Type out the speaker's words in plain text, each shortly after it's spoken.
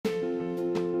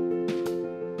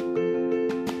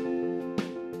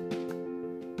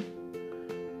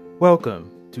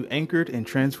Welcome to Anchored in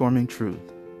Transforming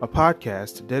Truth, a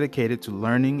podcast dedicated to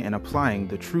learning and applying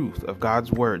the truth of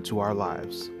God's Word to our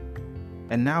lives.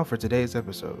 And now for today's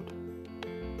episode.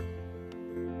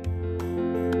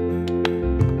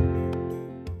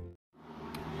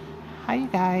 Hi, you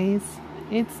guys.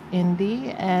 It's Indy,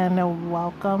 and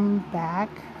welcome back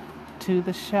to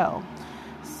the show.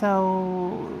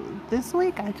 So this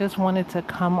week I just wanted to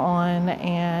come on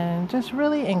and just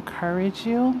really encourage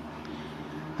you.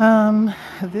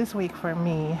 This week for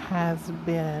me has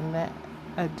been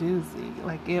a doozy.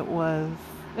 Like it was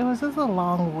just a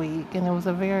long week, and it was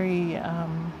a very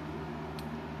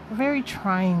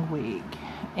trying week,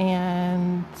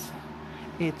 and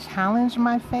it challenged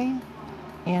my faith,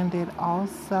 and it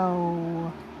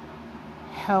also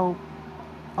helped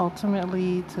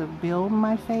ultimately to build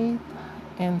my faith.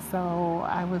 And so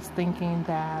I was thinking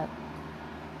that,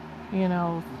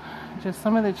 just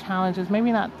some of the challenges,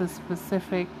 maybe not the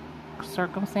specific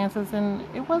circumstances, and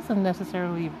it wasn't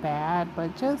necessarily bad,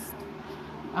 but just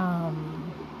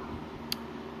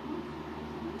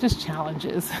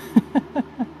challenges.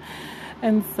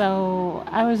 And so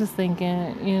I was just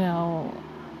thinking,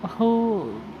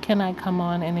 who can I come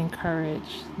on and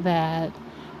encourage that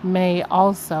may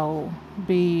not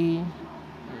be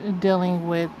dealing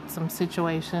with some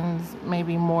situations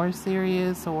maybe more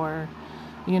serious, or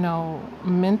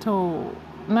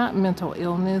not mental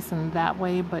illness in that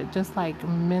way, but just like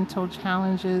mental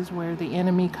challenges where the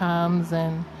enemy comes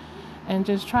and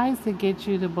just tries to get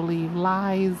you to believe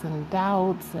lies and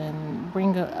doubts and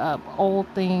bring up old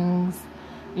things,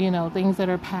 things that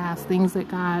are past, things that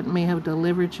God may have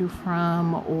delivered you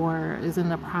from or is in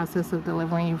the process of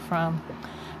delivering you from.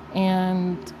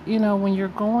 And, when you're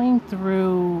going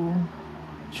through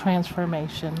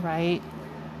transformation, right?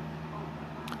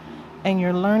 And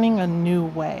you're learning a new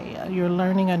way, you're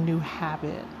learning a new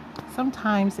habit.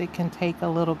 Sometimes it can take a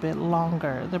little bit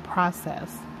longer. The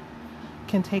process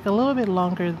can take a little bit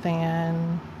longer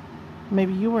than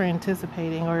maybe you were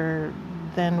anticipating or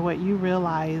than what you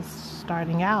realized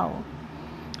starting out.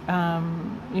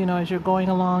 As you're going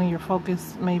along, you're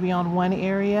focused maybe on one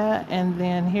area, and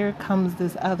then here comes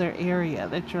this other area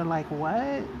that you're like,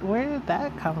 what? Where did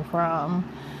that come from?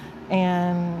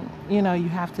 And, you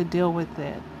have to deal with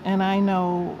it. And I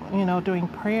know, during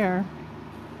prayer,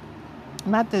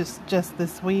 not just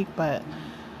this week, but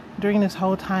during this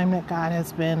whole time that God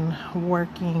has been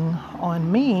working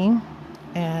on me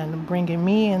and bringing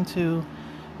me into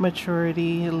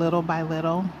maturity little by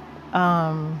little,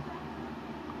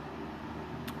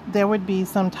 there would be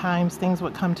sometimes things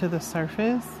would come to the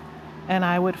surface, and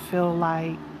I would feel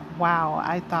like, wow,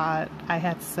 I thought I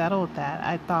had settled that.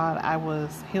 I thought I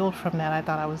was healed from that. I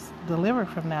thought I was delivered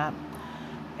from that.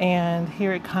 And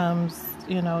here it comes,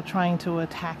 trying to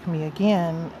attack me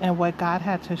again. And what God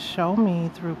had to show me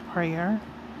through prayer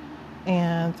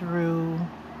and through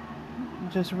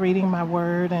just reading my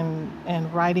word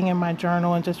and writing in my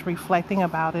journal and just reflecting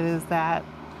about it is that,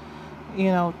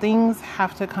 things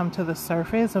have to come to the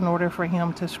surface in order for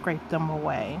Him to scrape them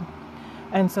away.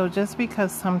 And so just because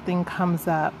something comes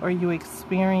up, or you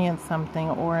experience something,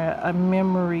 or a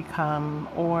memory come,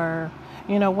 or,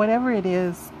 whatever it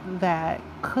is that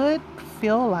could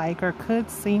feel like or could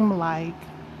seem like,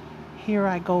 here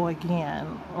I go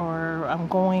again, or I'm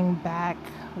going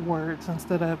backwards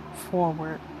instead of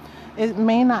forward. It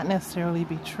may not necessarily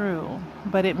be true,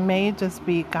 but it may just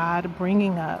be God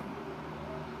bringing up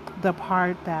the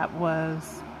part that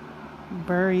was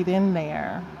buried in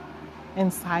there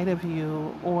inside of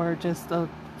you, or just a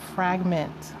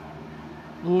fragment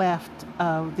left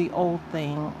of the old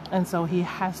thing. And so He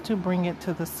has to bring it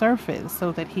to the surface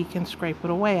so that He can scrape it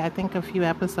away. I think a few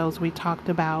episodes we talked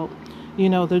about,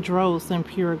 the dross and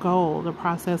pure gold. The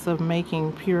process of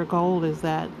making pure gold is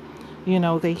that,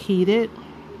 they heat it,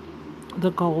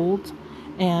 the gold,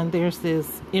 and there's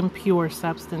this impure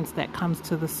substance that comes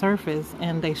to the surface,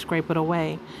 and they scrape it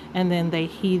away. And then they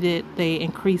heat it, they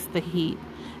increase the heat.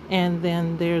 And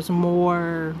then there's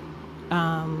more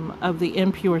of the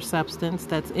impure substance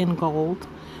that's in gold,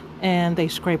 and they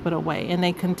scrape it away. And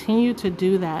they continue to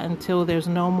do that until there's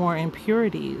no more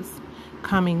impurities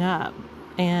coming up.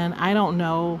 And I don't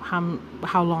know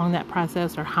how long that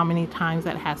process or how many times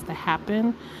that has to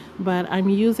happen, but I'm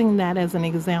using that as an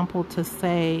example to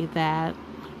say that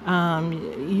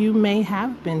you may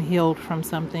have been healed from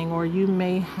something, or you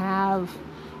may have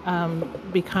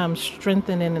become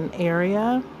strengthened in an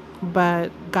area, but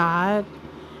God,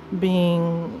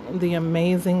 being the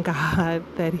amazing God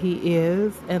that He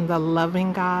is and the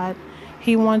loving God,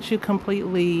 He wants you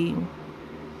completely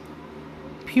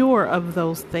pure of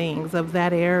those things, of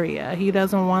that area. He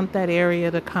doesn't want that area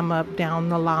to come up down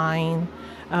the line,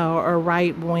 or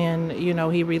right when,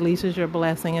 he releases your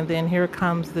blessing, and then here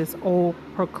comes this old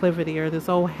proclivity or this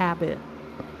old habit,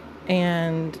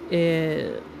 and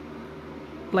it,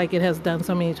 like it has done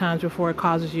so many times before, it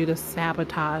causes you to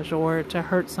sabotage or to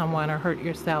hurt someone or hurt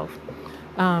yourself.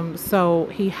 So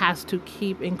he has to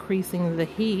keep increasing the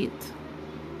heat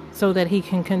so that he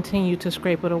can continue to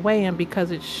scrape it away. And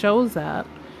because it shows up,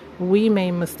 we may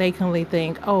mistakenly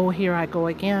think, oh, here I go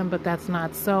again, but that's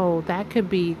not so. That could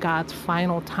be God's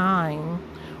final time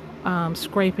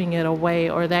scraping it away,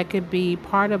 or that could be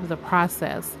part of the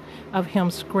process of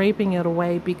him scraping it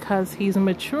away, because he's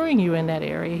maturing you in that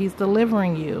area. He's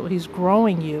delivering you. He's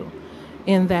growing you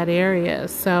in that area.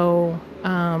 So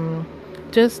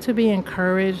just to be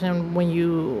encouraged, and when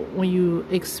you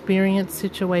experience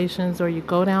situations, or you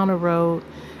go down a road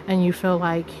and you feel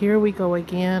like, here we go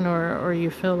again, or you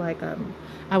feel like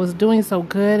I was doing so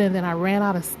good and then I ran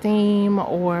out of steam,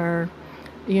 or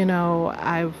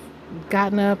I've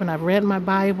gotten up and I've read my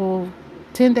Bible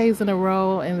 10 days in a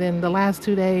row, and then the last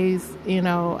 2 days,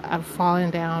 I've fallen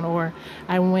down, or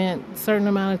I went a certain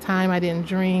amount of time, I didn't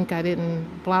drink, I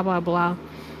didn't blah, blah, blah.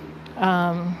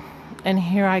 And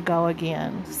here I go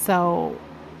again. So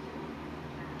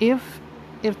if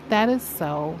that is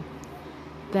so,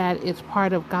 that it's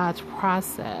part of God's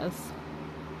process,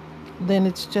 then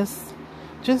it's just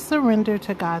surrender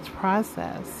to God's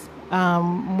process.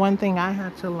 One thing I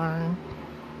had to learn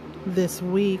this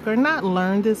week, or not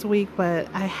learn this week, but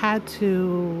I had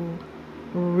to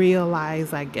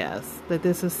realize, I guess, that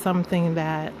this is something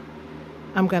that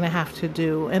I'm going to have to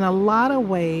do. In a lot of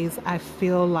ways, I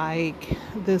feel like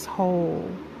this whole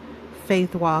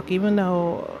faith walk, even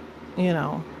though,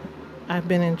 I've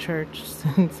been in church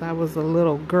since I was a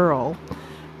little girl,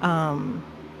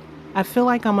 I feel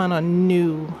like I'm on a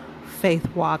new faith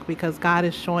walk, because God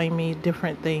is showing me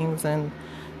different things, and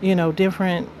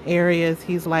different areas.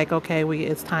 He's like, okay,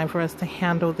 it's time for us to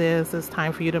handle this. It's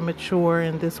time for you to mature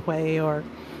in this way, or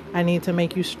I need to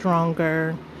make you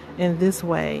stronger in this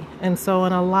way. And so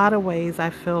in a lot of ways, I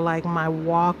feel like my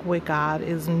walk with God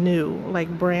is new, like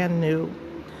brand new.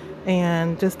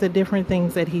 And just the different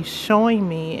things that he's showing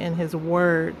me in his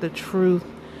word, the truth,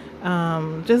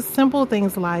 just simple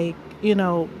things like,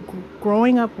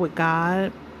 growing up with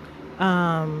God,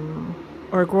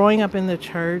 or growing up in the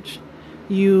church,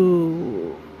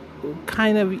 you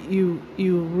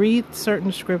read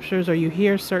certain scriptures, or you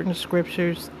hear certain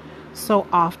scriptures so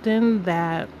often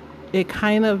that it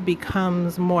kind of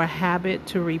becomes more habit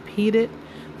to repeat it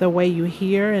the way you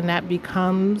hear, and that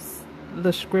becomes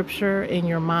the scripture in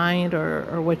your mind,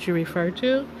 or what you refer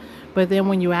to. But then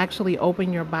when you actually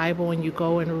open your Bible and you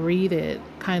go and read it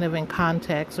kind of in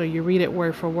context, or you read it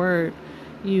word for word,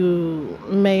 you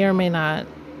may or may not,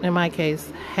 in my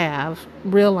case, have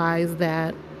realized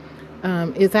that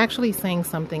it's actually saying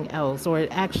something else, or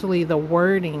the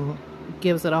wording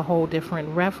gives it a whole different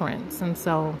reference. And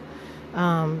so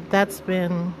that's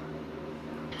been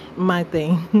my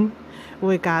thing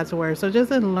with God's word. So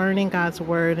just in learning God's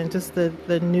word, and just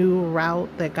the new route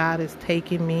that God is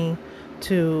taking me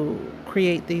to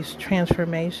create these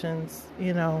transformations,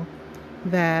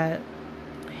 that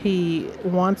he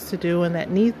wants to do and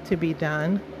that need to be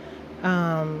done.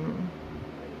 I'm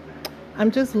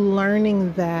just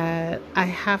learning that I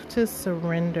have to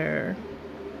surrender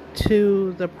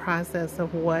to the process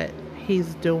of what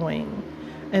he's doing.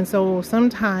 And so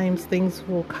sometimes things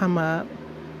will come up,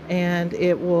 and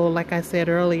it will, like I said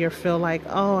earlier, feel like,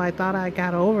 oh, I thought I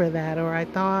got over that, or I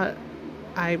thought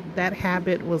that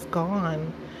habit was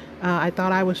gone. I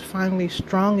thought I was finally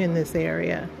strong in this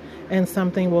area. And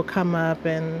something will come up,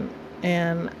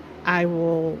 and I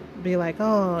will be like,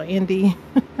 oh, Indy,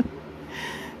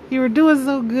 you were doing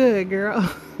so good,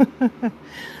 girl.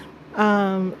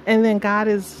 And then God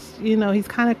is, he's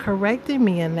kind of correcting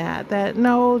me in that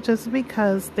no, just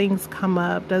because things come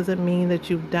up doesn't mean that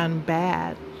you've done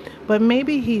bad. But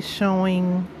maybe he's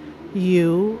showing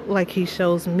you, like he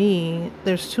shows me,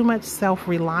 there's too much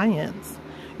self-reliance.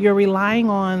 You're relying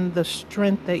on the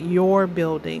strength that you're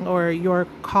building, or you're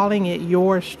calling it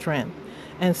your strength,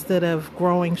 instead of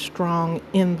growing strong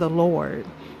in the Lord.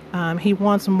 He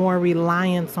wants more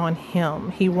reliance on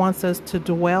him. He wants us to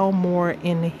dwell more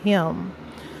in him.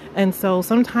 And so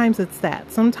sometimes it's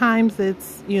that. Sometimes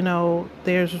it's,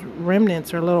 there's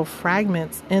remnants or little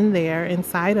fragments in there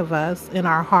inside of us, in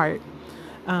our heart,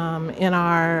 in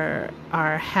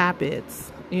our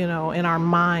habits, in our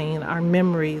mind, our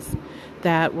memories,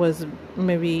 that was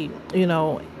maybe,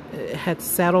 had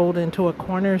settled into a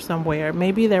corner somewhere.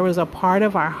 Maybe there was a part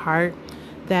of our heart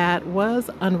that was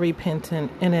unrepentant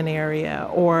in an area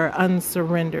or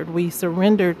unsurrendered. We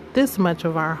surrendered this much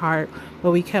of our heart,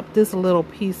 but we kept this little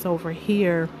piece over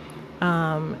here,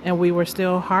 and we were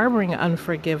still harboring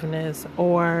unforgiveness,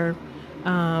 or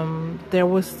there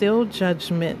was still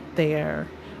judgment there.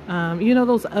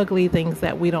 Those ugly things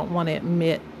that we don't want to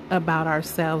admit about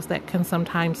ourselves that can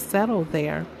sometimes settle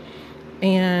there.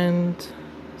 And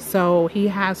so he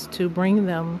has to bring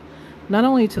them not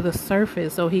only to the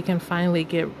surface so he can finally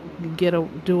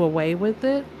do away with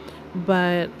it,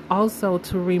 but also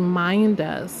to remind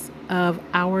us of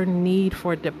our need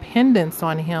for dependence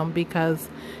on him. Because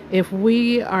if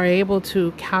we are able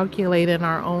to calculate in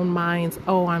our own minds,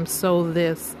 oh, I'm so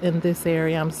this in this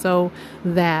area, I'm so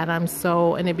that,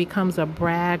 and it becomes a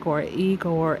brag or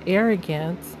ego or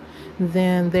arrogance,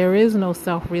 then there is no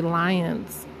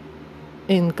self-reliance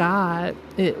in God.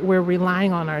 We're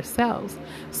relying on ourselves.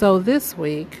 So this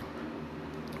week,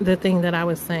 the thing that I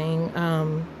was saying,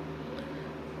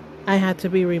 I had to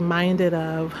be reminded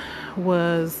of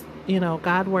was,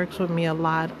 God works with me a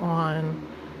lot on,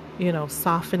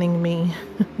 softening me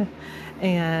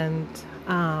and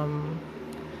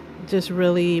just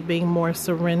really being more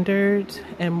surrendered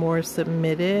and more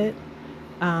submitted,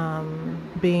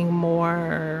 being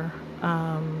more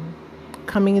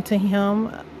coming to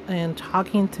him and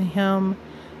talking to him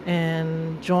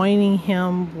and joining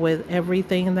him with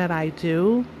everything that I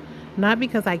do. Not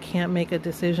because I can't make a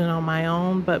decision on my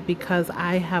own, but because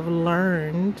I have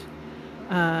learned,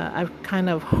 I've kind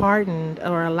of hardened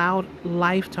or allowed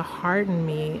life to harden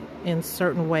me in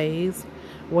certain ways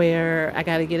where I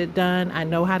got to get it done. I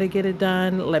know how to get it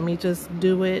done. Let me just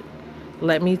do it.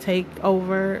 Let me take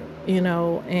over,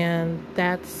 and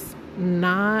that's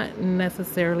not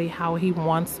necessarily how he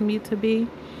wants me to be.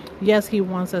 Yes, he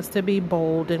wants us to be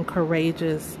bold and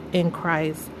courageous in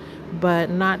Christ, but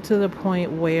not to the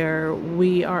point where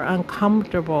we are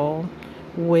uncomfortable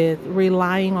with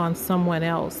relying on someone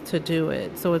else to do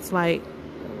it. So it's like,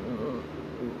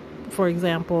 for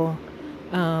example,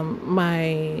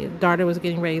 my daughter was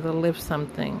getting ready to lift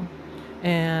something,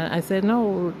 and I said,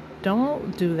 no,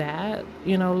 don't do that.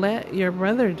 Let your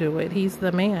brother do it. He's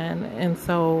the man. And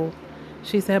so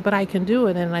she said, but I can do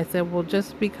it. And I said, well,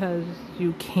 just because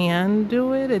you can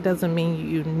do it, it doesn't mean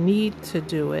you need to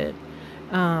do it.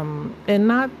 And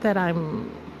not that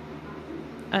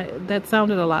that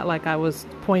sounded a lot like I was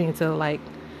pointing to like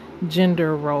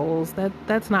gender roles.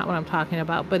 That's not what I'm talking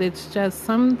about. But it's just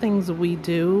some things we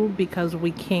do because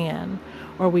we can,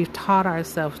 or we've taught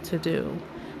ourselves to do.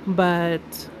 But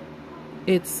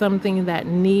it's something that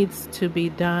needs to be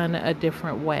done a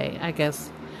different way, I guess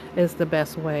is the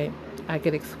best way I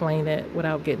could explain it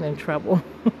without getting in trouble.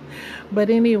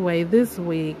 But anyway, this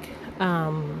week,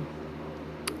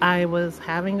 I was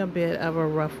having a bit of a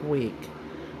rough week.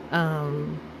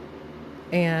 And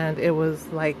it was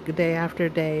like day after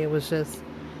day, it was just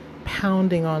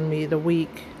pounding on me. The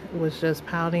week was just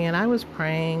pounding, and I was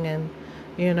praying and,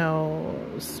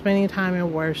 spending time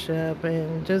in worship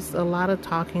and just a lot of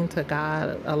talking to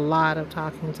God,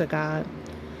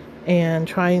 and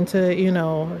trying to,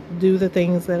 do the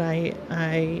things that I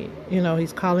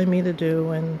he's calling me to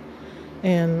do,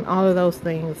 and all of those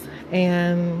things.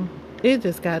 And it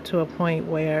just got to a point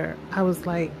where I was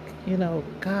like,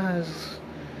 gosh,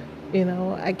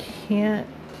 I can't,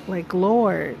 like,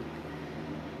 Lord.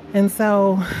 And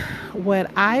so what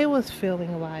I was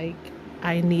feeling like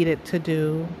I needed to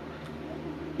do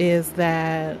is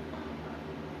that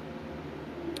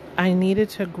I needed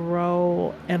to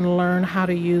grow and learn how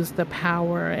to use the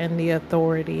power and the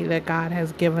authority that God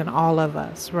has given all of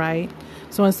us, right?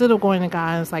 So instead of going to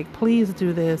God and it's like, please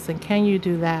do this and can you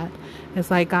do that?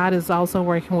 It's like God is also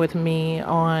working with me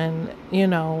on,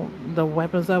 the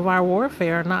weapons of our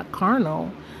warfare are not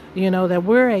carnal, that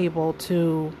we're able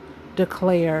to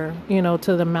declare,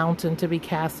 to the mountain to be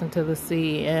cast into the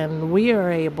sea, and we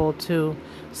are able to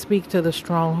speak to the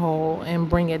stronghold and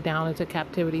bring it down into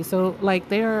captivity. So like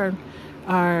there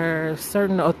are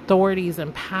certain authorities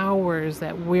and powers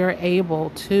that we're able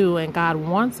to, and God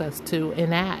wants us to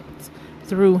enact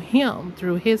through him,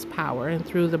 through his power and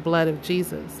through the blood of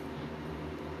Jesus.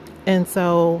 And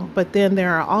so, but then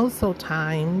there are also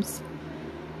times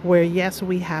where, yes,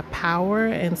 we have power,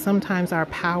 and sometimes our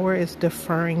power is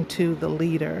deferring to the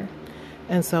leader.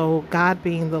 And so God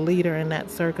being the leader in that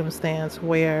circumstance,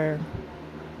 where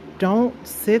don't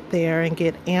sit there and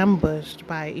get ambushed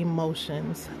by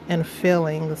emotions and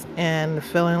feelings and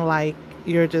feeling like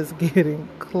you're just getting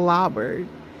clobbered.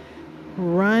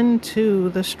 Run to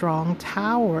the strong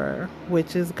tower,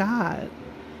 which is God.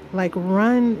 Like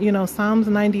run, Psalms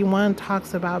 91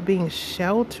 talks about being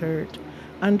sheltered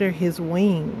under his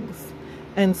wings.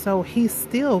 And so he's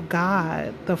still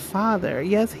God, the Father.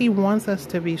 Yes, he wants us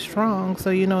to be strong. So,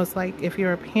 it's like if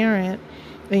you're a parent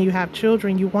and you have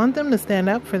children, you want them to stand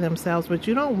up for themselves, but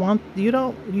you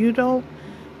don't,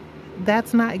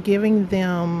 that's not giving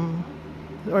them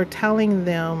or telling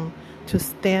them to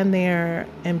stand there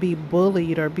and be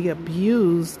bullied or be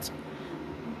abused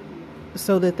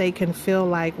so that they can feel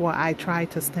like, well, I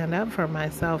tried to stand up for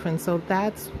myself. And so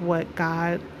that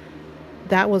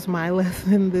was my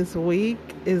lesson this week,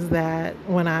 is that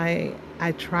when I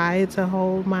tried to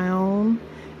hold my own,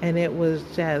 and it was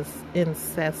just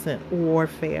incessant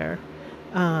warfare,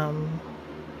 to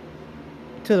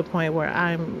the point where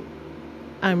I'm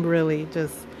really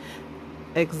just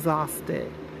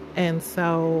exhausted. And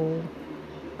so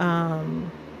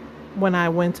when I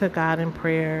went to God in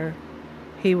prayer,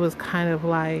 he was kind of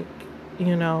like,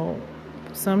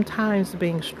 sometimes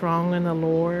being strong in the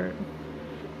Lord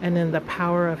and in the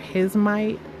power of his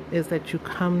might is that you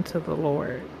come to the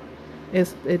Lord.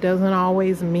 It doesn't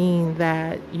always mean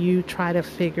that you try to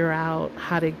figure out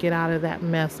how to get out of that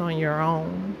mess on your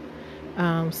own.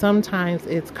 Sometimes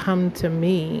it's come to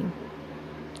me,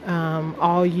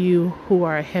 all you who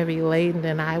are heavy laden,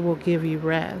 and I will give you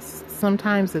rest.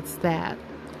 Sometimes it's that.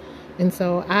 And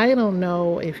so I don't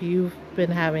know if you've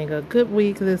been having a good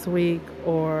week this week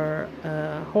or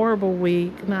a horrible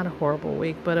week, not a horrible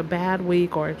week, but a bad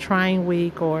week or a trying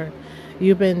week, or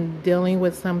you've been dealing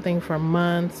with something for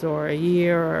months or a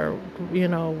year or,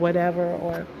 whatever,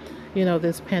 or,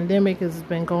 this pandemic has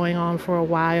been going on for a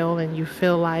while and you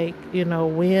feel like,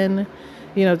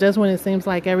 just when it seems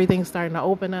like everything's starting to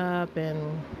open up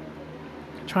and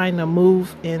trying to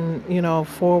move in,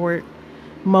 forward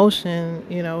motion,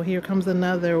 here comes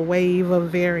another wave of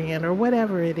variant or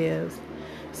whatever it is.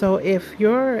 So if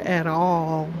you're at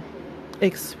all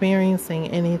experiencing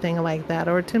anything like that,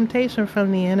 or temptation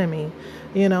from the enemy,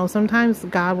 sometimes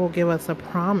God will give us a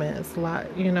promise, like,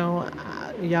 y'all,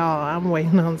 I'm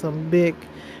waiting on some big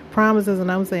promises,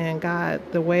 and I'm saying, God,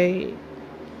 the way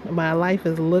my life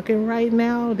is looking right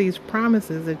now, these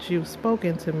promises that you've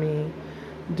spoken to me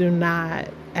do not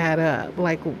add up.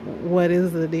 Like, what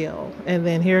is the deal? And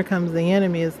then here comes the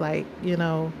enemy. It's like,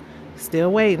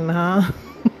 still waiting, huh?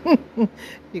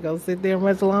 You gonna sit there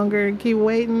much longer and keep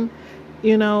waiting,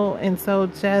 and so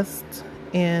just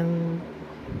in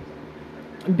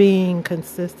being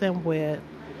consistent with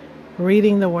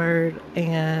reading the word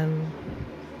and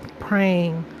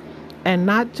praying, and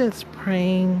not just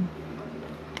praying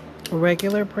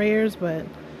regular prayers, but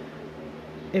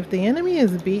if the enemy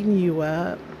is beating you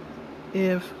up,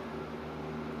 I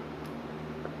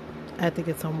have to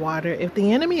get some water. If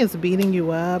the enemy is beating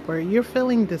you up, or you're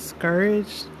feeling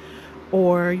discouraged,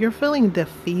 or you're feeling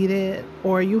defeated,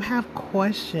 or you have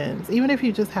questions, even if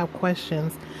you just have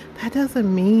questions, that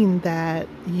doesn't mean that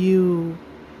you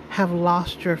have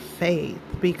lost your faith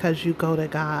because you go to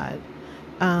God.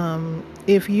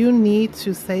 If you need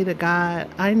to say to God,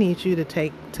 I need you to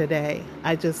take today.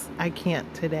 I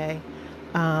can't today.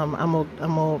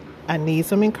 I need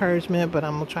some encouragement, but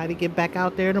I'm going to try to get back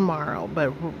out there tomorrow.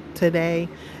 But today,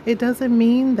 it doesn't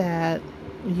mean that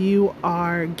you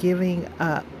are giving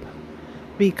up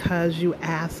because you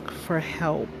ask for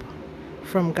help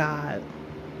from God.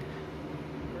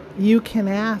 You can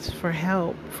ask for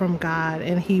help from God,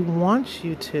 and he wants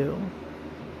you to.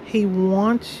 He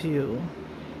wants you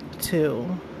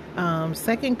to.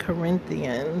 2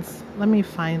 Corinthians, let me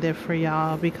find it for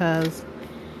y'all, because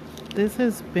this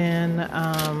has been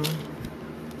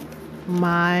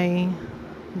my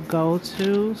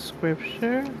go-to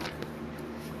scripture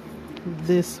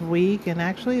this week, and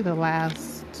actually the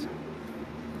last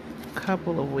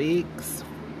couple of weeks.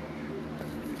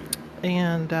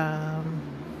 And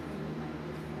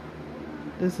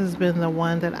this has been the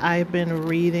one that I've been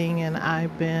reading, and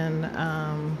I've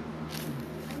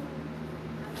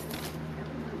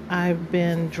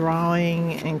been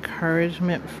drawing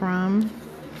encouragement from.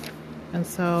 And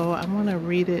so I'm going to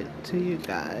read it to you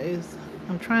guys.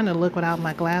 I'm trying to look without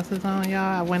my glasses on,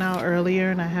 y'all. I went out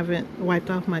earlier and I haven't wiped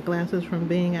off my glasses from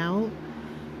being out.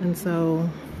 And so,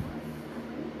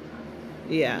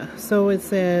 yeah. So it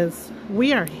says,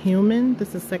 we are human.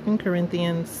 This is 2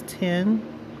 Corinthians 10,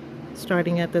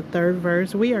 starting at the 3rd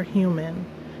verse. We are human,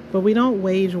 but we don't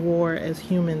wage war as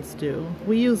humans do.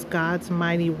 We use God's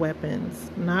mighty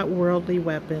weapons, not worldly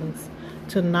weapons,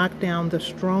 to knock down the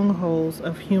strongholds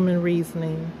of human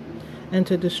reasoning and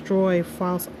to destroy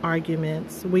false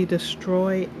arguments. We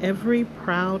destroy every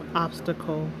proud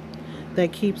obstacle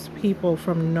that keeps people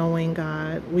from knowing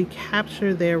God. We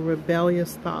capture their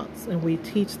rebellious thoughts and we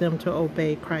teach them to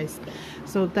obey Christ.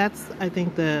 So that's, I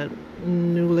think, the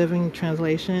New Living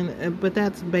Translation. But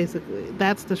that's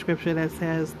the scripture that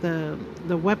says the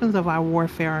weapons of our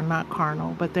warfare are not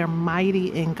carnal, but they're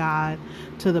mighty in God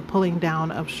to the pulling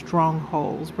down of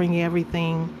strongholds, bringing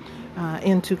everything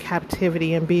into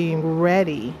captivity and being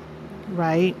ready,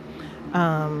 right,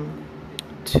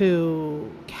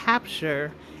 to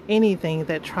capture anything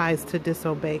that tries to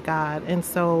disobey God. And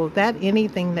so that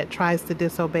anything that tries to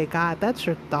disobey God, that's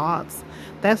your thoughts.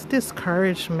 That's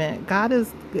discouragement.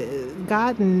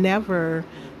 God never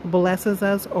blesses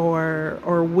us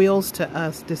or wills to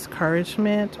us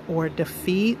discouragement or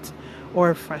defeat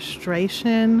or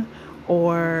frustration,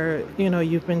 or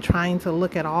you've been trying to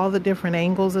look at all the different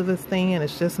angles of this thing and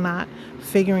it's just not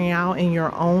figuring out in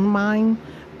your own mind.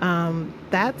 None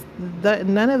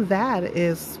of that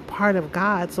is part of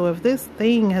God. So if this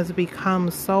thing has become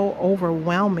so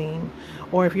overwhelming,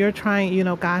 or if you're trying,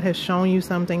 God has shown you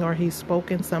something or he's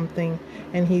spoken something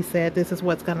and he said this is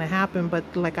what's going to happen, but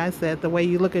like I said, the way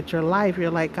you look at your life, you're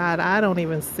like, God, I don't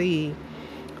even see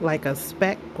like a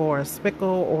speck or a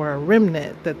spickle or a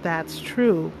remnant that's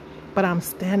true. But I'm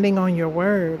standing on your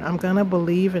word. I'm going to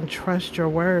believe and trust your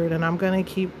word, and I'm going to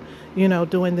keep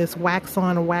doing this wax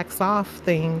on, wax off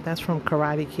thing. That's from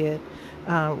Karate Kid,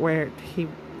 where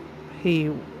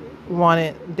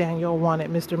Daniel wanted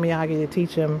Mr. Miyagi to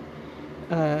teach him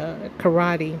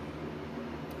karate.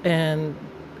 And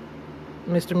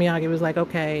Mr. Miyagi was like,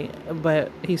 okay,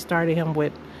 but he started him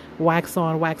with wax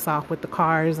on, wax off with the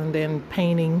cars and then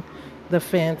painting the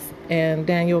fence, and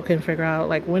Daniel can figure out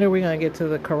like, when are we going to get to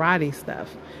the karate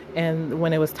stuff? And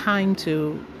when it was time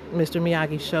to, Mr.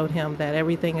 Miyagi showed him that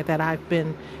everything that I've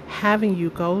been having you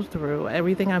go through,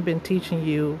 everything I've been teaching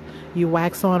you, you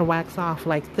wax on, wax off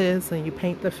like this, and you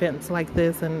paint the fence like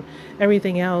this, and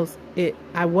everything else,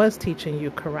 I was teaching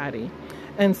you karate.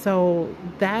 And so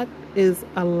that is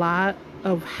a lot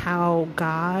of how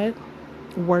God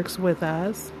works with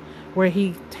us, where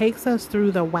he takes us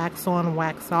through the wax on,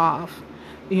 wax off,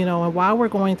 and while we're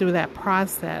going through that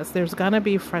process, there's going to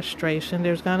be frustration.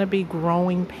 There's going to be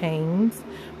growing pains,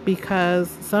 because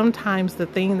sometimes the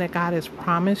thing that God has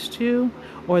promised you,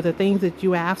 or the things that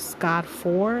you ask God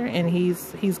for, and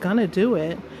he's going to do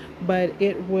it, but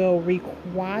it will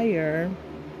require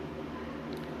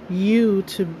you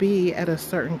to be at a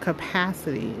certain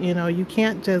capacity. You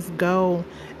can't just go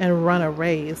and run a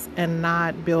race and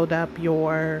not build up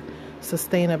your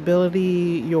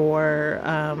sustainability,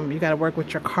 you got to work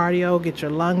with your cardio, get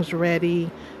your lungs ready,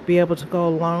 be able to go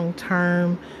long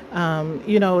term.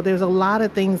 There's a lot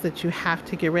of things that you have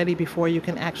to get ready before you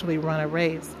can actually run a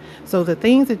race. So the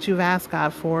things that you've asked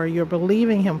God for, you're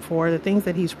believing him for, the things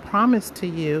that he's promised to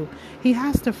you, he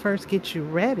has to first get you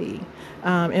ready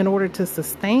in order to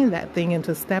sustain that thing and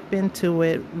to step into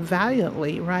it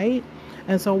valiantly, right?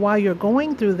 And so while you're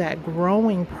going through that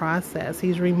growing process,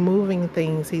 he's removing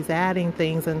things, he's adding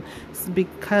things. And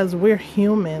because we're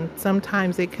human,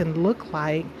 sometimes it can look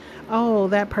like, oh,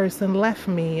 that person left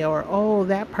me, or oh,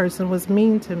 that person was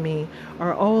mean to me,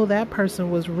 or oh, that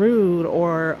person was rude,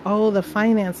 or oh, the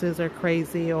finances are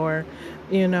crazy, or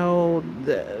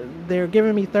they're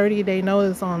giving me 30-day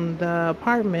notice on the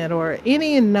apartment, or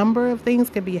any number of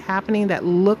things could be happening that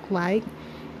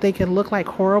they can look like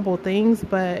horrible things.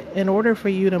 But in order for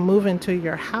you to move into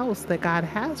your house that God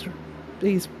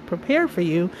he's prepared for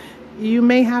you, you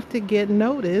may have to get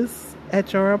notice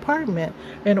at your apartment.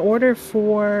 In order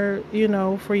for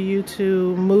you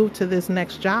to move to this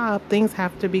next job, things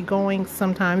have to be going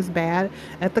sometimes bad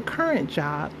at the current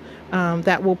job.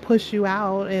 That will push you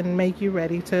out and make you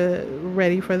ready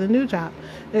for the new job.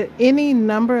 Any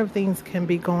number of things can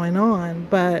be going on,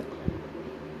 but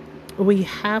we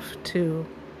have to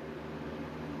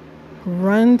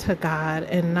run to God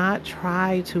and not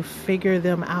try to figure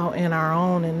them out in our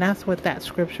own. And that's what that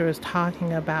scripture is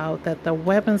talking about, that the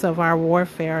weapons of our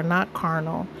warfare are not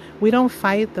carnal. We don't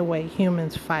fight the way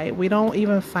humans fight. We don't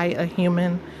even fight a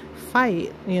human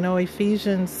fight.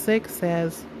 Ephesians 6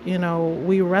 says,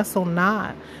 we wrestle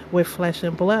not with flesh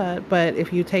and blood. But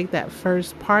if you take that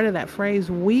first part of that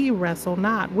phrase, we wrestle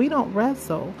not, we don't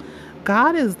wrestle.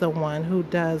 God is the one who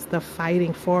does the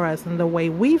fighting for us. And the way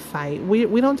we fight,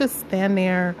 we don't just stand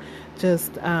there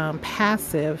just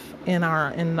passive in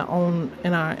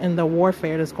the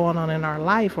warfare that's going on in our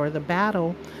life, or the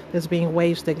battle that's being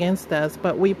waged against us.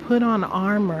 But we put on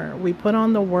armor. We put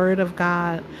on the Word of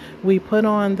God. We put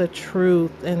on the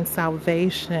truth and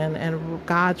salvation and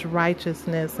God's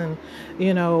righteousness, and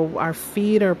our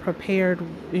feet are prepared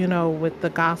with the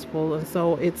gospel. And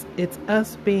so it's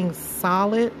us being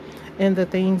solid in the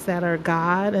things that are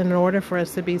God. And in order for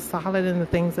us to be solid in the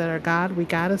things that are God, we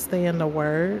got to stay in the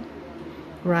Word,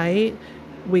 right?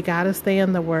 We got to stay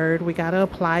in the Word. We got to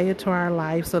apply it to our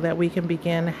life so that we can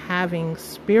begin having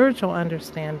spiritual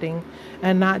understanding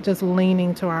and not just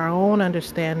leaning to our own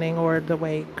understanding, or the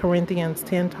way Corinthians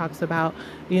 10 talks about,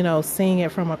 seeing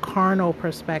it from a carnal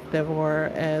perspective,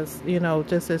 or as,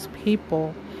 just as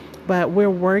people. But we're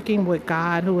working with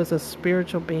God, who is a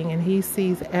spiritual being, and He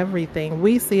sees everything.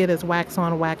 We see it as wax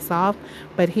on, wax off,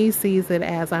 but He sees it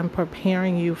as, I'm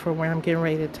preparing you for where I'm getting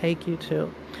ready to take you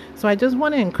to. So I just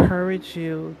want to encourage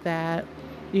you that,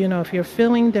 if you're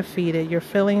feeling defeated, you're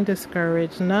feeling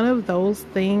discouraged, none of those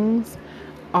things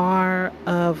are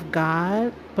of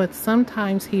God, but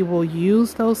sometimes He will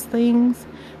use those things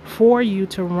for you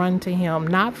to run to Him,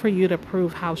 not for you to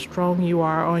prove how strong you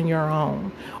are on your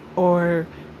own, or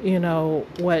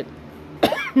what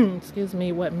excuse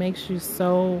me, what makes you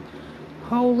so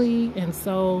holy and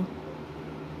so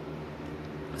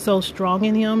strong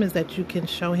in Him is that you can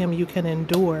show Him you can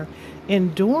endure.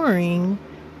 Enduring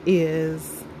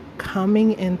is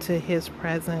coming into His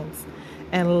presence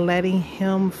and letting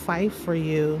Him fight for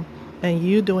you, and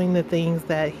you doing the things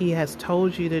that He has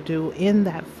told you to do in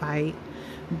that fight,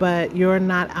 but you're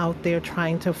not out there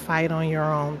trying to fight on your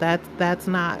own. That's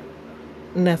not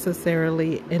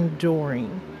necessarily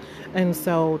enduring. And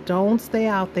so don't stay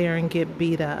out there and get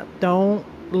beat up. Don't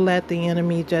let the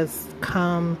enemy just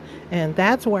come. And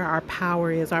that's where our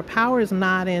power is. Our power is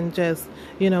not in just,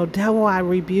 devil, I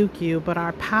rebuke you, but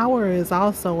our power is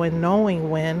also in knowing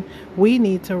when we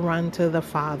need to run to the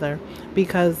Father,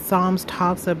 because Psalms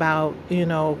talks about,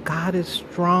 God is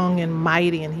strong and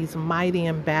mighty, and He's mighty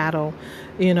in battle.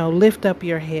 Lift up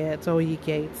your heads, O ye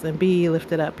gates, and be ye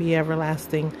lifted up, ye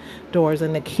everlasting doors,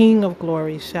 and the King of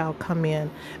glory shall come in.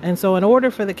 And so in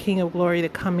order for the King of glory to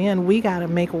come in, we got to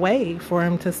make way for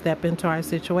Him to step into our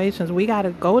situations. We got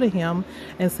to go to Him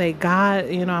and say, God,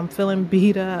 I'm feeling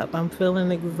beat up. I'm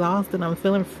feeling exhausted. I'm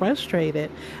feeling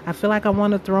frustrated. I feel like I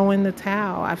want to throw in the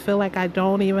towel. I feel like I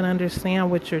don't even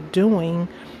understand what you're doing.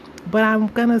 But I'm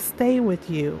going to stay with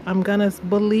you. I'm going to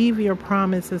believe your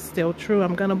promise is still true.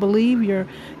 I'm going to believe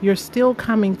you're still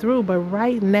coming through. But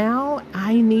right now,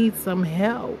 I need some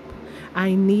help.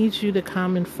 I need you to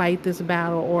come and fight this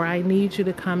battle, or I need you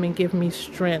to come and give me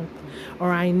strength,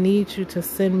 or I need you to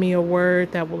send me a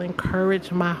word that will encourage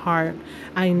my heart.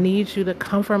 I need you to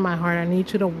comfort my heart. I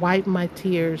need you to wipe my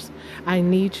tears. I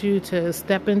need you to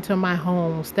step into my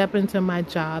home, step into my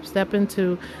job, step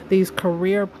into these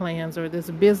career plans or this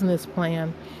business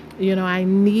plan. I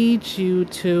need you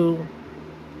to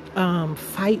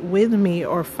fight with me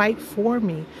or fight for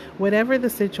me. Whatever the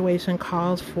situation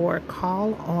calls for,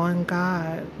 call on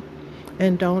God.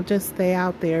 And don't just stay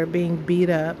out there being beat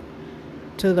up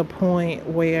to the point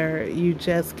where you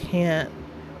just can't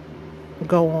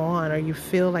go on, or you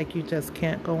feel like you just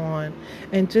can't go on.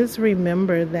 And just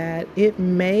remember that it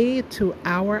may, to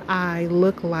our eye,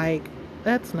 look like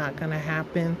that's not going to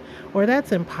happen, or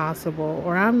that's impossible,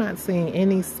 or I'm not seeing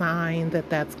any sign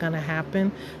that that's going to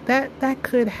happen. That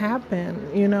could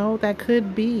happen, that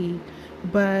could be,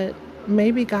 but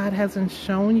maybe God hasn't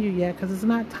shown you yet because it's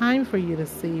not time for you to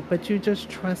see, but you just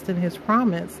trust in His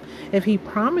promise. If He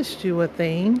promised you a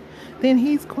thing, then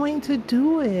He's going to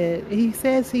do it. He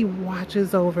says He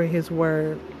watches over His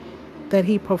word, that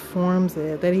He performs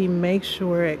it, that He makes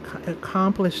sure it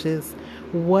accomplishes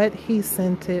what He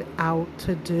sent it out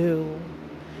to do.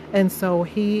 And so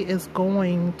He is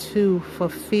going to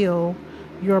fulfill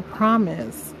your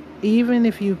promise. Even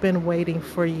if you've been waiting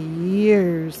for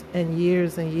years and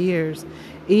years and years,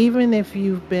 even if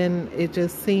it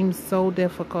just seems so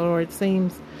difficult, or it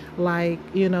seems like,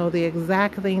 the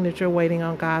exact thing that you're waiting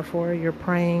on God for, you're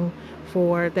praying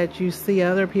for, that you see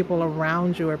other people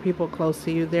around you or people close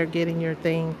to you, they're getting your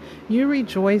thing. You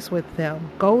rejoice with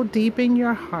them. Go deep in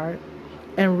your heart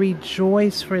and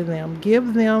rejoice for them.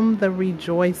 Give them the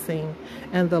rejoicing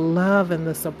and the love and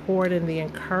the support and the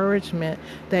encouragement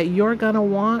that you're going to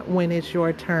want when it's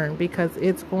your turn, because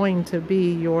it's going to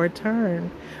be your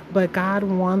turn. But God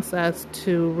wants us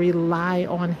to rely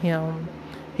on Him.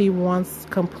 He wants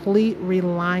complete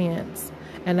reliance,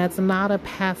 and that's not a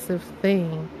passive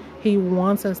thing. He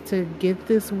wants us to get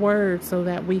this word so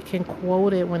that we can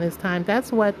quote it when it's time.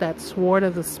 That's what that sword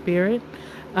of the Spirit,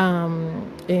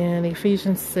 in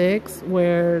Ephesians 6,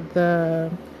 where the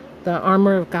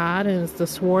armor of God is the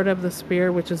sword of the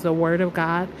Spirit, which is the word of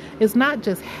God. It's not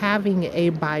just having a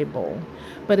Bible,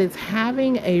 but it's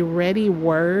having a ready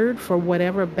word for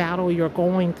whatever battle you're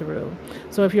going through.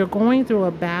 So if you're going through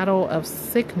a battle of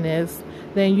sickness,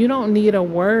 then you don't need a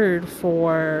word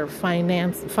for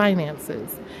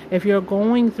finances. If you're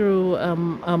going through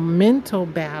a mental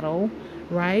battle,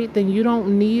 right, then you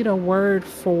don't need a word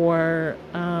for,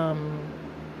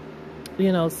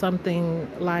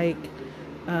 something like,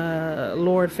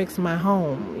 Lord, fix my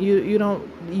home.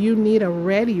 You need a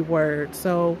ready word.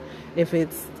 So if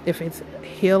it's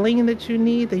healing that you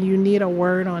need, then you need a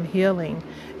word on healing.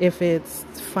 If it's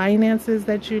finances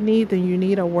that you need, then you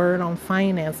need a word on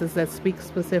finances that speaks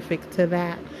specific to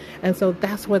that. And so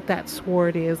that's what that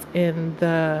sword is in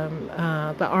the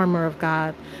armor of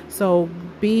God. So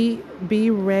be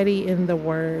ready in the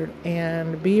word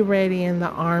and be ready in the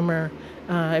armor.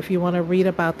 If you want to read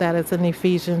about that, it's in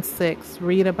Ephesians 6.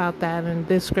 Read about that in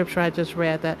this scripture I just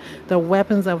read, that the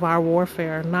weapons of our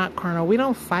warfare are not carnal. We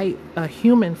don't fight a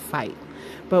human fight,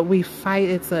 but we fight,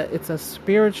 it's a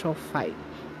spiritual fight.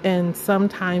 And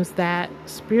sometimes that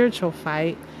spiritual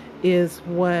fight is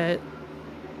what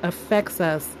affects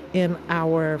us in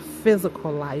our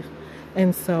physical life.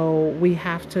 And so we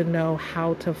have to know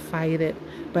how to fight it.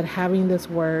 But having this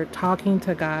word, talking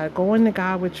to God, going to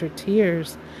God with your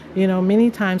tears.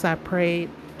 Many times I prayed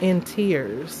in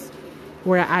tears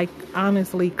where I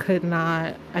honestly could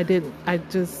not,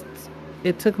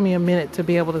 it took me a minute to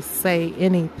be able to say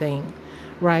anything,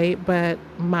 right? But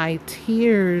my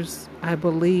tears, I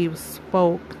believe,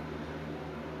 spoke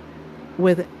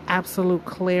with absolute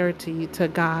clarity to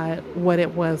God what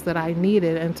it was that I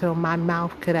needed until my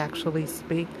mouth could actually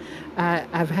speak.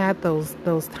 I've had those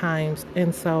times,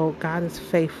 and so God is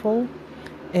faithful,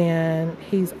 and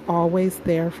He's always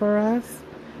there for us,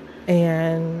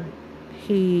 and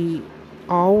He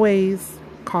always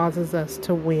causes us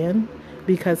to win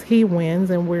because He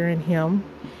wins and we're in Him,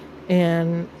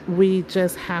 and we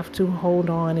just have to hold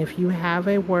on. If you have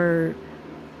a word,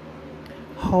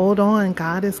 hold on.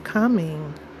 God is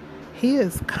coming. He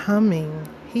is coming.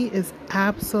 He is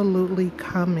absolutely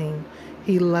coming.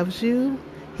 He loves you.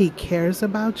 He cares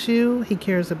about you. He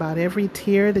cares about every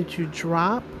tear that you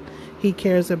drop. He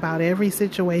cares about every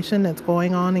situation that's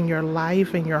going on in your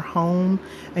life, in your home,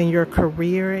 in your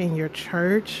career, in your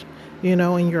church, in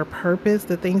your purpose,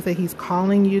 the things that He's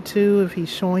calling you to. If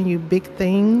He's showing you big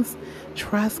things,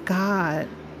 trust God.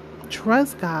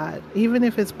 Trust God, even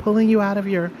if it's pulling you out of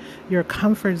your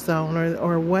comfort zone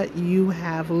or what you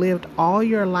have lived all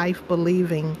your life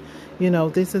believing,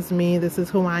 this is me, this is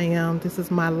who I am, this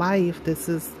is my life, this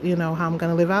is, how I'm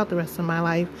going to live out the rest of my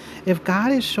life. If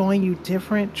God is showing you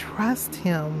different, trust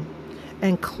Him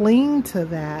and cling to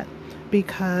that,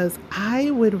 because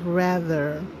I would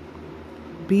rather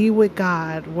be with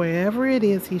God wherever it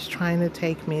is He's trying to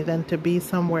take me than to be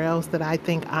somewhere else that I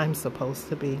think I'm supposed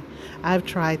to be. I've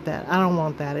tried that. I don't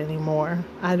want that anymore.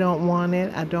 I don't want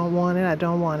it. I don't want it. I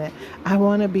don't want it. I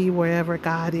want to be wherever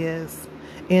God is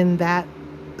in that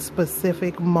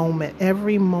specific moment.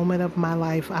 Every moment of my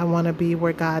life, I want to be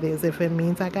where God is. If it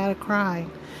means I gotta cry,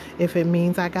 if it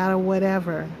means I gotta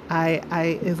whatever,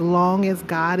 I as long as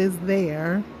God is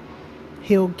there,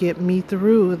 He'll get me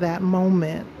through that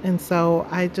moment. And so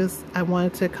I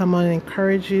wanted to come on and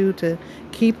encourage you to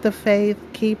keep the faith,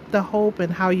 keep the hope.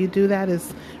 And how you do that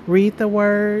is read the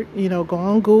word, go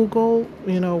on Google,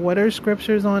 what are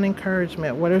scriptures on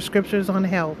encouragement? What are scriptures on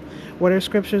health? What are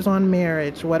scriptures on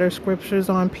marriage? What are scriptures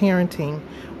on parenting?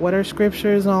 What are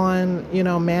scriptures on,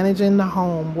 managing the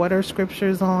home? What are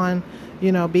scriptures on,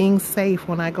 being safe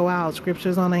when I go out?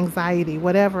 Scriptures on anxiety,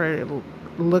 whatever.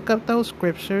 Look up those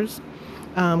scriptures.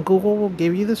 Google will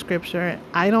give you the scripture.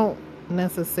 I don't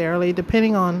necessarily,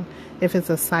 depending on if it's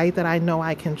a site that I know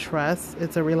I can trust,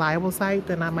 it's a reliable site,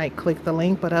 then I might click the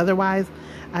link. But otherwise,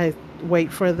 I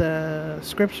wait for the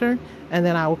scripture, and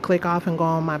then I will click off and go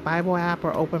on my Bible app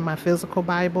or open my physical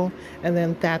Bible, and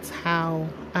then that's how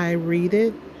I read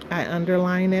it. I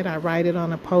underline it. I write it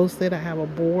on a Post-it. I have a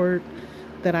board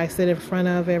that I sit in front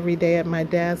of every day at my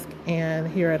desk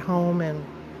and here at home, and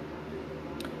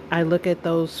I look at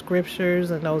those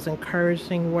scriptures and those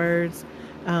encouraging words.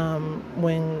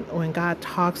 When God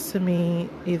talks to me,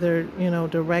 either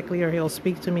directly, or He'll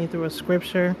speak to me through a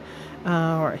scripture,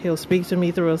 or He'll speak to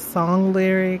me through a song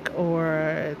lyric or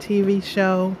a TV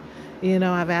show,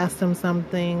 I've asked him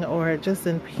something, or just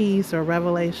in peace or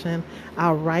revelation,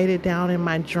 I'll write it down in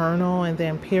my journal, and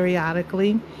then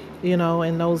periodically,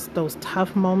 in those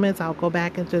tough moments, I'll go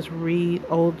back and just read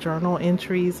old journal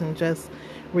entries and just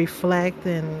reflect.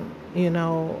 And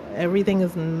everything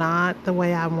is not the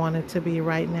way I want it to be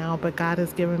right now, but God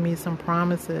has given me some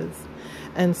promises.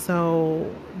 And so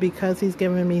because he's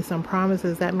given me some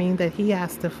promises, that means that he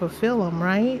has to fulfill them,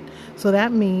 right? So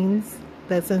that means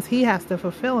that since he has to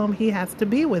fulfill them, he has to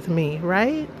be with me,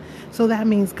 right? So that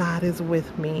means God is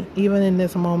with me, even in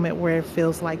this moment where it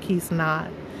feels like he's not.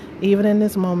 Even in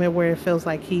this moment where it feels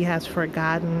like he has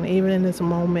forgotten. Even in this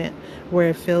moment where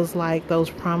it feels like those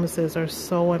promises are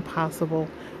so impossible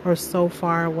or so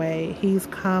far away. He's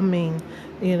coming,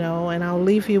 and I'll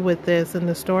leave you with this. In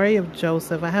the story of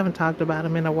Joseph, I haven't talked about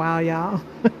him in a while, y'all.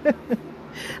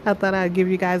 I thought I'd give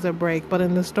you guys a break. But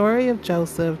in the story of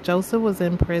Joseph, Joseph was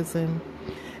in prison,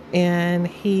 and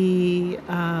he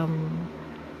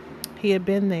had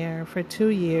been there for 2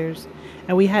 years.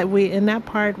 And we in that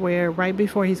part where right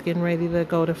before he's getting ready to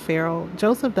go to Pharaoh,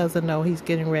 Joseph doesn't know he's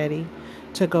getting ready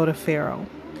to go to Pharaoh.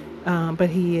 But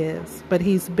he is. But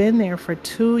he's been there for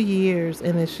 2 years,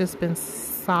 and it's just been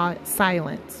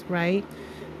silence, right?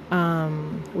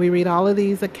 We read all of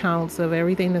these accounts of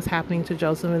everything that's happening to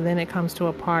Joseph, and then it comes to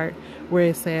a part where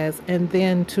it says, and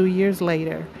then 2 years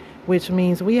later, which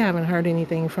means we haven't heard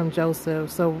anything from Joseph.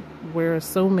 So we're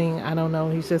assuming, I don't know,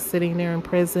 he's just sitting there in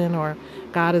prison, or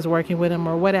God is working with him,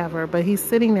 or whatever. But he's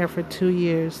sitting there for 2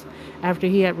 years after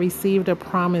he had received a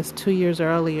promise 2 years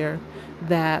earlier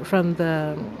that from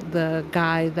the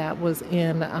guy that was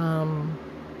in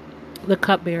the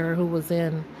cupbearer who was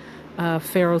in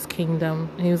Pharaoh's kingdom.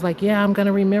 And he was like, yeah, I'm going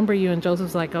to remember you. And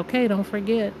Joseph's like, okay, don't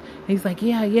forget. And he's like,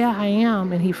 yeah, I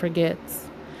am. And he forgets.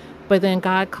 But then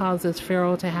God causes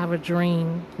Pharaoh to have a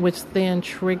dream, which then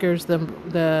triggers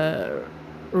the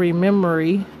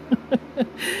memory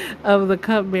of the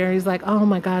cupbearer. He's like, oh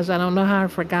my gosh, I don't know how I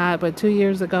forgot, but 2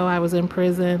 years ago I was in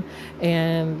prison,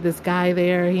 and this guy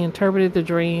there, he interpreted the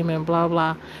dream and blah,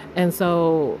 blah. And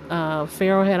so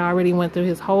Pharaoh had already went through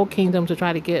his whole kingdom to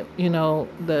try to get,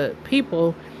 the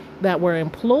people that were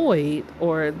employed,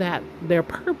 or that their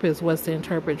purpose was to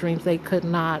interpret dreams. They could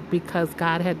not, because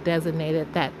God had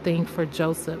designated that thing for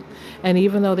Joseph. And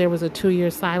even though there was a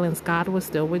 2-year silence, God was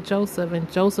still with Joseph,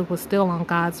 and Joseph was still on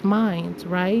God's mind,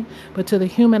 right? But to the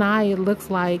human eye, it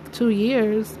looks like 2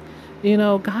 years,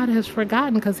 God has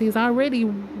forgotten, because he's already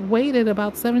waited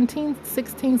about 16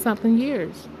 something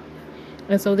years.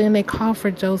 And so then they call for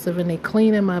Joseph, and they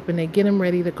clean him up, and they get him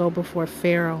ready to go before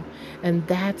Pharaoh. And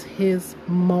that's his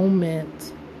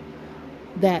moment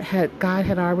that God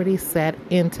had already set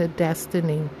into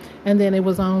destiny. And then it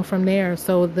was on from there.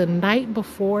 So the night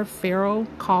before Pharaoh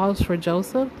calls for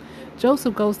Joseph,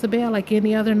 Joseph goes to bed like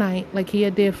any other night, like he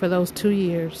had did for those 2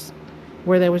 years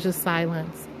where there was just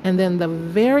silence. And then the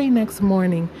very next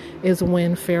morning is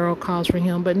when Pharaoh calls for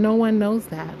him. But no one knows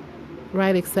that,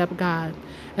 right, except God.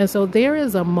 And so there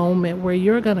is a moment where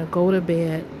you're going to go to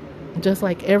bed just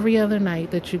like every other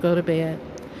night that you go to bed.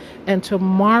 And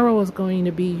tomorrow is going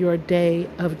to be your day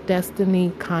of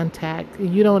destiny contact.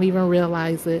 You don't even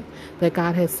realize it, that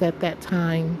God has set that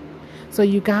time. So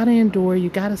you got to endure. You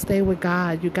got to stay with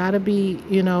God. You got to be,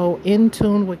 in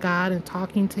tune with God and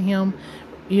talking to him,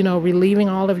 relieving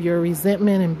all of your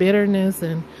resentment and bitterness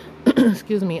and,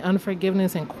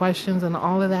 unforgiveness and questions and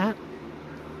all of that.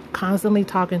 Constantly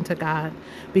talking to God,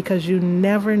 because you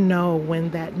never know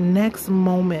when that next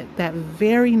moment, that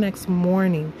very next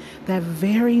morning, that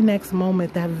very next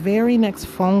moment, that very next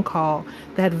phone call,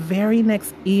 that very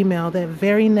next email, that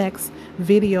very next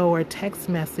video or text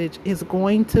message is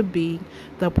going to be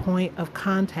the point of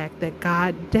contact that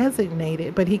God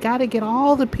designated. But he got to get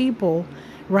all the people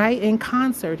right in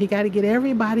concert. He got to get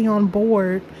everybody on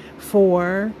board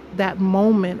for that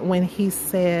moment when he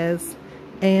says,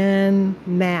 and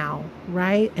now,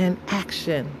 right? And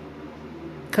action.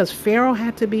 Because Pharaoh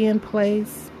had to be in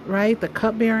place, right? The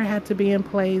cupbearer had to be in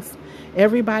place.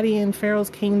 Everybody in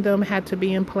Pharaoh's kingdom had to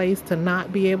be in place to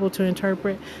not be able to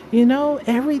interpret.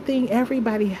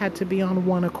 Everybody had to be on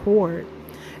one accord.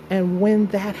 And when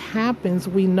that happens,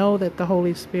 we know that the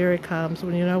Holy Spirit comes.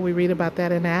 We read about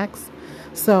that in Acts.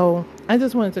 So I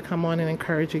just wanted to come on and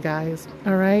encourage you guys.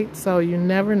 All right? So you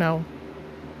never know.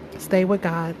 Stay with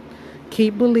God.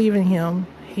 Keep believing him.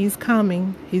 He's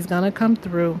coming. He's going to come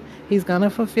through. He's going to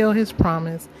fulfill his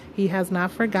promise. He has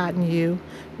not forgotten you.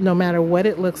 No matter what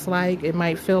it looks like, it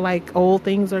might feel like old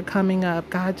things are coming up.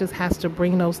 God just has to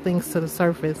bring those things to the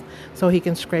surface so he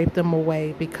can scrape them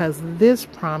away, because this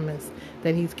promise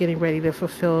that he's getting ready to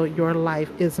fulfill your life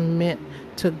is meant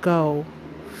to go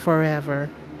forever.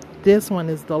 This one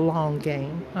is the long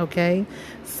game, okay?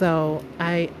 So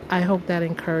I hope that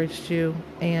encouraged you,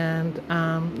 and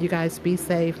you guys be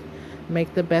safe.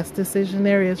 Make the best decision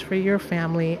there is for your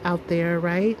family out there,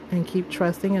 right? And keep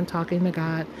trusting and talking to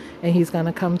God, and He's going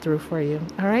to come through for you.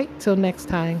 All right? Till next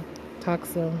time. Talk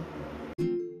soon.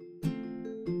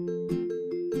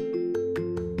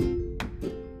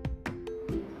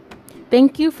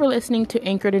 Thank you for listening to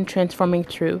Anchored in Transforming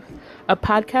Truth, a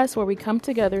podcast where we come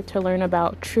together to learn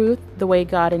about truth the way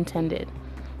God intended.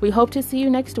 We hope to see you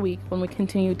next week when we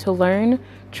continue to learn,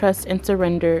 trust, and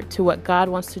surrender to what God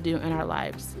wants to do in our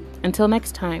lives. Until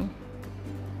next time.